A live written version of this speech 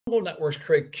fungal networks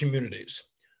create communities.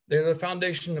 They're the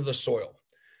foundation of the soil.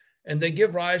 And they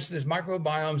give rise to these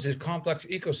microbiomes, these complex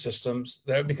ecosystems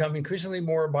that have become increasingly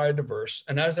more biodiverse.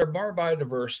 And as they're more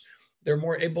biodiverse, they're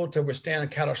more able to withstand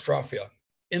catastrophic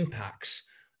impacts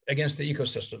against the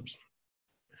ecosystems.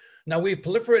 Now, we've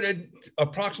proliferated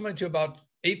approximately to about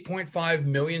 8.5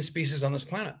 million species on this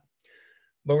planet,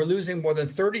 but we're losing more than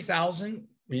 30,000,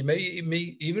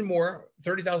 maybe even more,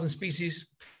 30,000 species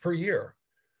per year.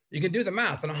 You can do the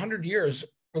math. In 100 years,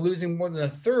 we're losing more than a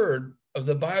third of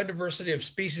the biodiversity of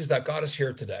species that got us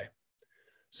here today.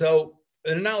 So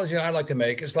an analogy I like to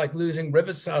make is like losing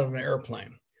rivets out of an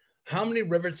airplane. How many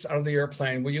rivets out of the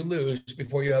airplane will you lose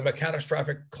before you have a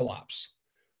catastrophic collapse?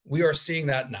 We are seeing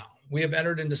that now. We have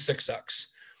entered into 6X.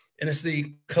 And it's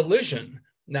the collision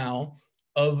now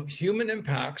of human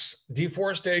impacts,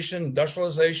 deforestation,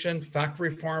 industrialization,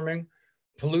 factory farming,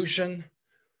 pollution,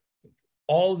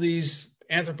 all these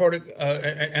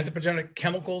anthropogenic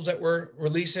chemicals that we're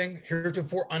releasing,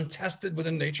 heretofore untested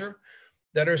within nature,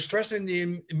 that are stressing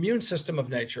the immune system of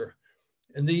nature.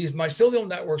 And these mycelial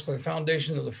networks are the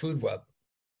foundation of the food web.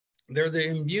 They're the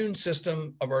immune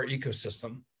system of our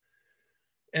ecosystem.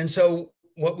 And so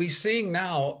what we're seeing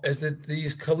now is that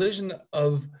these collision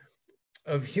of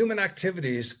human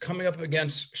activities coming up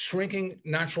against shrinking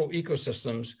natural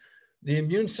ecosystems, the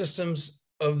immune systems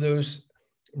of those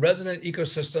resident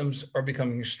ecosystems are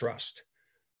becoming stressed.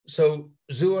 So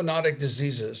zoonotic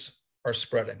diseases are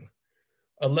spreading.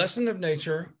 A lesson of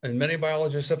nature, and many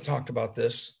biologists have talked about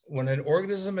this, when an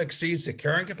organism exceeds the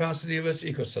carrying capacity of its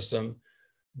ecosystem,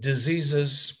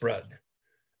 diseases spread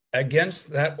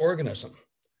against that organism.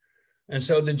 And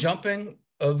so the jumping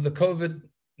of the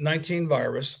COVID-19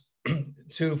 virus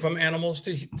from animals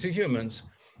to humans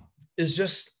is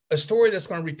just a story that's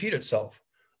going to repeat itself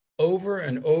over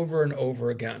and over and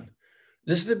over again.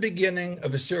 This is the beginning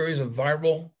of a series of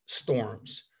viral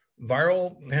storms,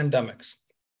 viral pandemics.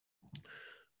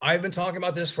 I've been talking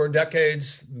about this for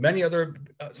decades. Many other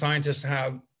scientists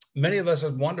have. Many of us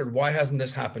have wondered, why hasn't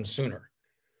this happened sooner?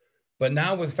 But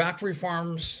now with factory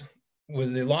farms,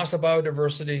 with the loss of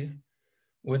biodiversity,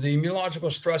 with the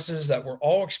immunological stresses that we're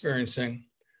all experiencing,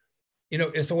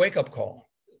 it's a wake-up call.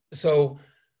 So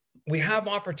we have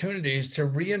opportunities to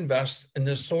reinvest in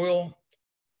the soil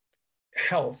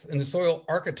health, in the soil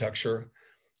architecture,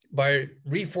 by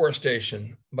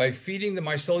reforestation, by feeding the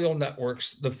mycelial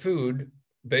networks the food.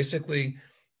 Basically,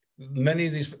 many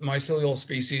of these mycelial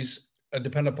species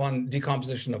depend upon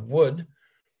decomposition of wood.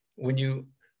 When you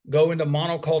go into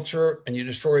monoculture and you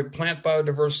destroy plant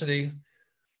biodiversity,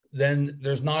 then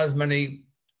there's not as many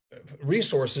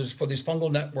resources for these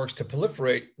fungal networks to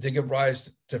proliferate to give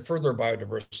rise to further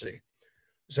biodiversity.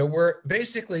 So we're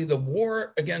basically, the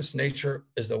war against nature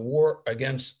is the war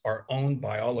against our own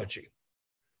biology.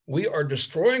 We are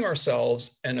destroying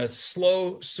ourselves in a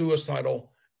slow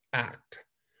suicidal act.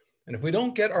 And if we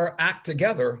don't get our act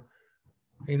together,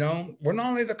 we're not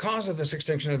only the cause of this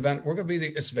extinction event, we're going to be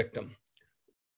its victim.